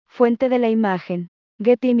Fuente de la imagen.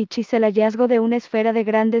 Getty Images. El hallazgo de una esfera de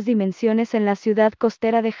grandes dimensiones en la ciudad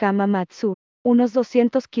costera de Hamamatsu, unos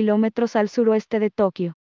 200 kilómetros al suroeste de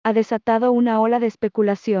Tokio, ha desatado una ola de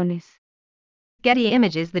especulaciones. Getty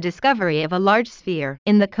Images. The discovery of a large sphere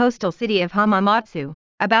in the coastal city of Hamamatsu,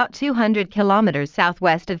 about 200 kilometers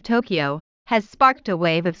southwest of Tokyo, has sparked a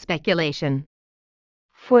wave of speculation.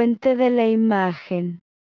 Fuente de la imagen.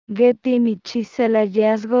 Getty Images. El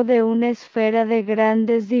hallazgo de una esfera de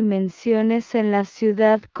grandes dimensiones en la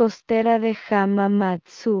ciudad costera de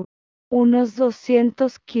Hamamatsu, unos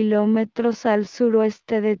 200 kilómetros al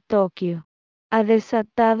suroeste de Tokio, ha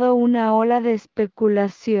desatado una ola de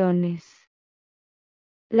especulaciones.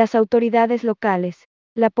 Las autoridades locales,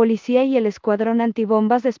 la policía y el escuadrón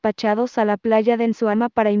antibombas despachados a la playa de Ensuama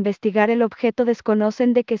para investigar el objeto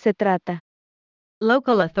desconocen de qué se trata.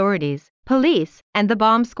 Local authorities, police, and the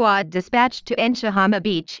bomb squad dispatched to Enshihama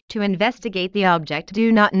Beach to investigate the object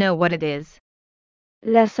do not know what it is.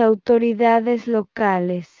 Las autoridades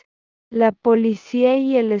locales, la policía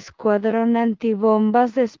y el escuadrón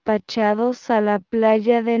antibombas despachados a la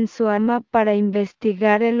playa de Ensuama para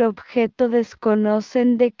investigar el objeto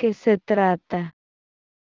desconocen de qué se trata.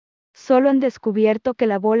 Solo han descubierto que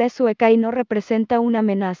la bola es hueca y no representa una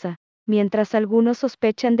amenaza, mientras algunos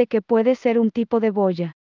sospechan de que puede ser un tipo de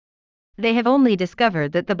boya. They have only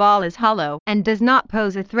discovered that the ball is hollow and does not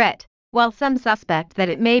pose a threat, while some suspect that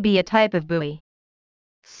it may be a type of buoy.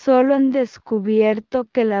 Solo han descubierto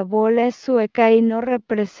que la bola es hueca y no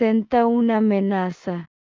representa una amenaza,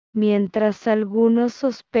 mientras algunos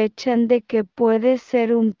sospechan de que puede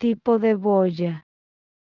ser un tipo de boya.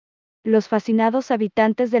 Los fascinados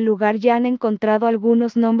habitantes del lugar ya han encontrado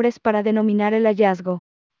algunos nombres para denominar el hallazgo,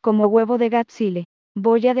 como huevo de Gatsile,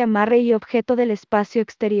 boya de amarre y objeto del espacio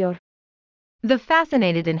exterior. The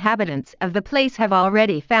fascinated inhabitants of the place have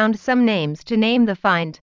already found some names to name the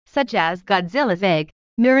find, such as Godzilla's egg,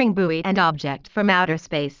 mooring buoy, and object from outer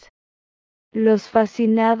space. Los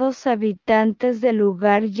fascinados habitantes del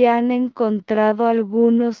lugar ya han encontrado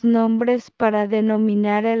algunos nombres para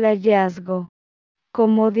denominar el hallazgo,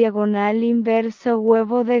 como diagonal inversa,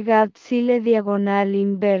 huevo de Gatsile,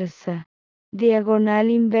 diagonal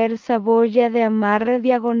inversa, boya de amarre,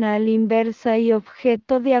 diagonal inversa y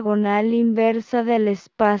objeto, diagonal inversa del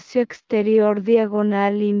espacio exterior,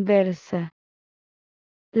 diagonal inversa.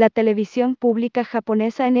 La televisión pública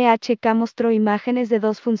japonesa NHK mostró imágenes de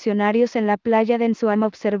dos funcionarios en la playa de Ensuama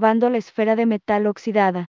observando la esfera de metal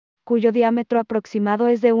oxidada, cuyo diámetro aproximado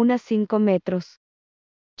es de unos 5 metros.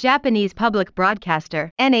 Japanese public broadcaster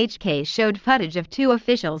NHK showed footage of two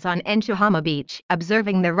officials on Enshihama Beach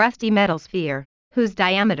observing the rusty metal sphere, whose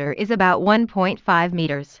diameter is about 1.5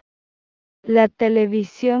 meters. La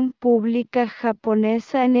televisión pública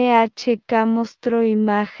japonesa NHK mostró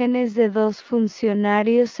imágenes de dos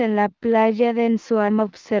funcionarios en la playa de Ensuama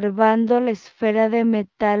observando la esfera de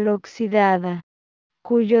metal oxidada,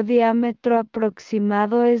 cuyo diámetro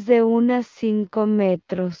aproximado es de unos 5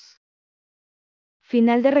 metros.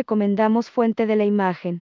 Final de recomendamos fuente de la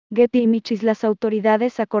imagen. Getty Images. Las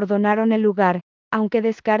autoridades acordonaron el lugar, aunque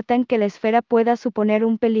descartan que la esfera pueda suponer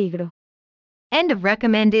un peligro. End of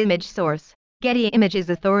recommend image source. Getty Images.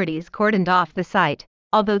 Authorities cordoned off the site,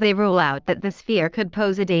 although they rule out that the sphere could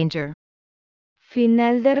pose a danger.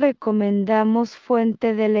 Final de recomendamos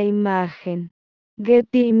fuente de la imagen.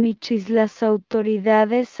 Getty Images. Las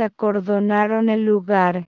autoridades acordonaron el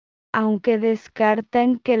lugar, aunque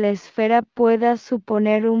descartan que la esfera pueda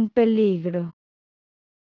suponer un peligro.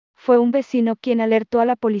 Fue un vecino quien alertó a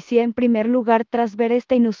la policía en primer lugar tras ver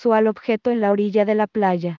este inusual objeto en la orilla de la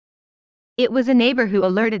playa. It was a neighbor who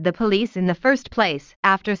alerted the police in the first place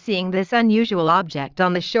after seeing this unusual object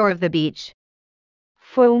on the shore of the beach.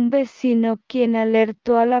 Fue un vecino quien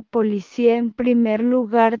alertó a la policía en primer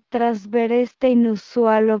lugar tras ver este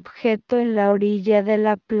inusual objeto en la orilla de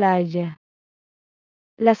la playa.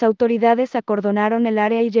 Las autoridades acordonaron el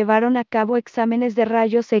área y llevaron a cabo exámenes de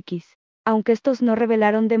rayos X, aunque estos no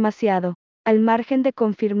revelaron demasiado, al margen de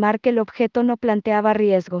confirmar que el objeto no planteaba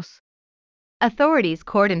riesgos. Authorities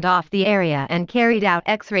cordoned off the area and carried out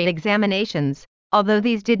X-ray examinations, although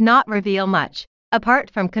these did not reveal much,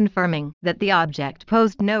 apart from confirming that the object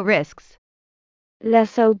posed no risks.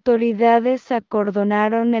 Las autoridades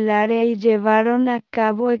acordonaron el área y llevaron a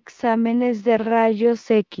cabo exámenes de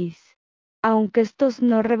rayos X, aunque estos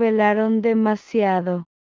no revelaron demasiado,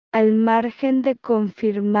 al margen de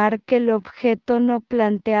confirmar que el objeto no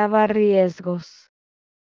planteaba riesgos.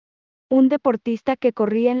 Un deportista que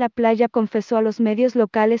corría en la playa confesó a los medios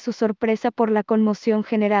locales su sorpresa por la conmoción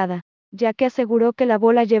generada, ya que aseguró que la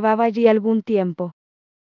bola llevaba allí algún tiempo.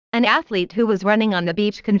 An athlete who was running on the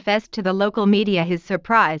beach confessed to the local media his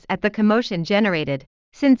surprise at the commotion generated,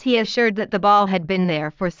 since he assured that the ball had been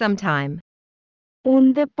there for some time.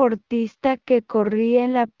 Un deportista que corría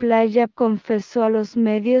en la playa confesó a los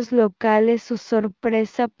medios locales su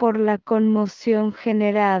sorpresa por la conmoción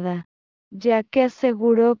generada, ya que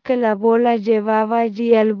aseguró que la bola llevaba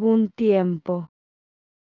allí algún tiempo.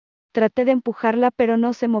 Traté de empujarla pero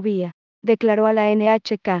no se movía, declaró a la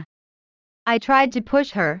NHK. I tried to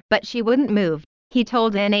push her, but she wouldn't move, he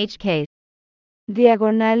told NHK.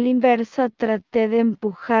 Diagonal inversa. Traté de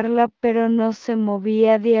empujarla pero no se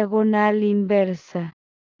movía. Diagonal inversa,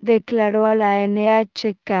 declaró a la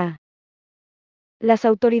NHK. Las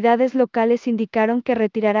autoridades locales indicaron que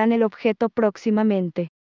retirarán el objeto próximamente.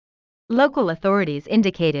 Local authorities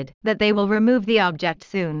indicated that they will remove the object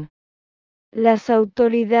soon. Las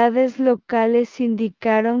autoridades locales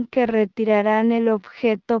indicaron que retirarán el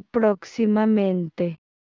objeto próximamente.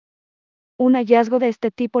 Un hallazgo de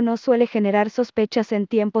este tipo no suele generar sospechas en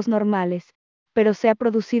tiempos normales, pero se ha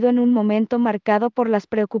producido en un momento marcado por las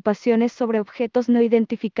preocupaciones sobre objetos no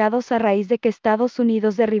identificados a raíz de que Estados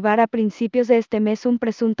Unidos derribara a principios de este mes un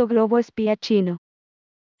presunto globo espía chino.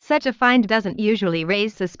 Such a find doesn't usually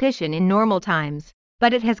raise suspicion in normal times,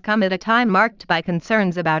 but it has come at a time marked by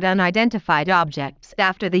concerns about unidentified objects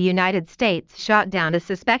after the United States shot down a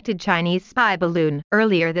suspected Chinese spy balloon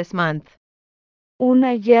earlier this month. Un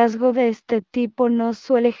hallazgo de este tipo no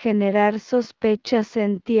suele generar sospechas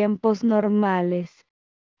en tiempos normales,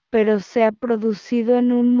 pero se ha producido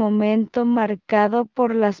en un momento marcado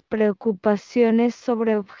por las preocupaciones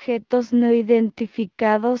sobre objetos no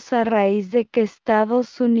identificados a raíz de que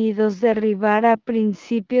Estados Unidos derribara a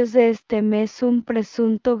principios de este mes un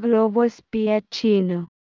presunto globo espía chino.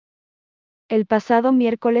 El pasado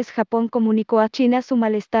miércoles Japón comunicó a China su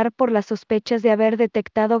malestar por las sospechas de haber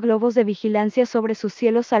detectado globos de vigilancia sobre sus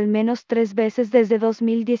cielos al menos 3 veces desde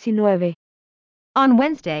 2019. On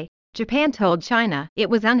Wednesday, Japan told China it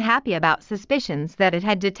was unhappy about suspicions that it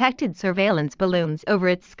had detected surveillance balloons over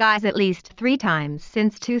its skies at least 3 times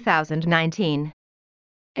since 2019.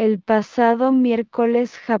 El pasado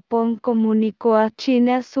miércoles Japón comunicó a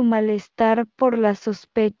China su malestar por las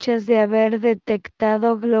sospechas de haber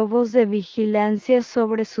detectado globos de vigilancia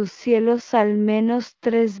sobre sus cielos al menos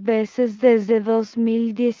 3 veces desde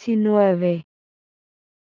 2019.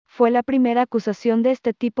 Fue la primera acusación de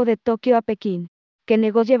este tipo de Tokio a Pekín, que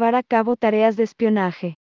negó llevar a cabo tareas de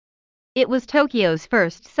espionaje. It was Tokyo's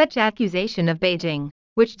first such accusation of Beijing,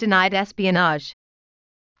 which denied espionage.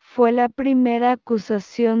 Fue la primera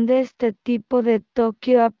acusación de este tipo de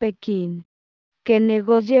Tokio a Pekín, que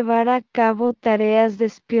negó llevar a cabo tareas de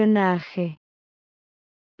espionaje.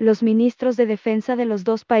 Los ministros de defensa de los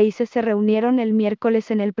dos países se reunieron el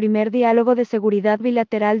miércoles en el primer diálogo de seguridad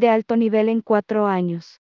bilateral de alto nivel en 4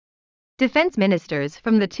 años. Defense ministers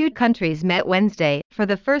from the two countries met Wednesday for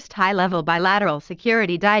the first high-level bilateral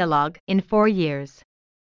security dialogue in 4 years.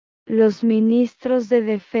 Los ministros de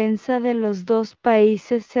defensa de los dos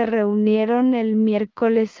países se reunieron el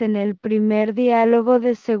miércoles en el primer diálogo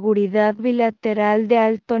de seguridad bilateral de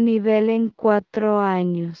alto nivel en 4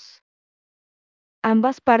 años.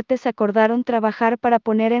 Ambas partes acordaron trabajar para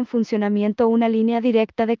poner en funcionamiento una línea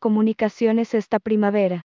directa de comunicaciones esta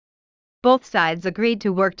primavera. Both sides agreed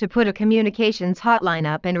to work to put a communications hotline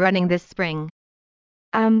up and running this spring.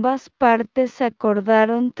 Ambas partes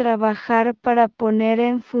acordaron trabajar para poner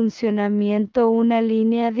en funcionamiento una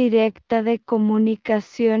línea directa de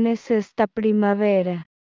comunicaciones esta primavera.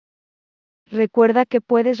 Recuerda que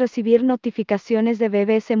puedes recibir notificaciones de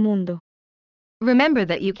BBC Mundo. Remember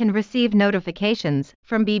that you can receive notifications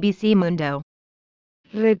from BBC Mundo.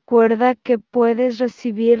 Recuerda que puedes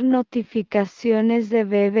recibir notificaciones de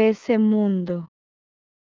BBC Mundo.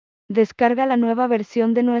 Descarga la nueva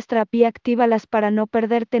versión de nuestra API y actívalas para no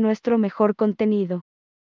perderte nuestro mejor contenido.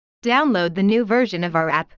 Download the new version of our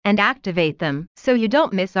app and activate them so you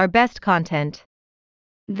don't miss our best content.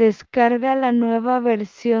 Descarga la nueva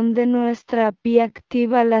versión de nuestra API y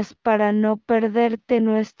actívalas para no perderte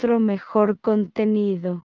nuestro mejor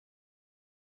contenido.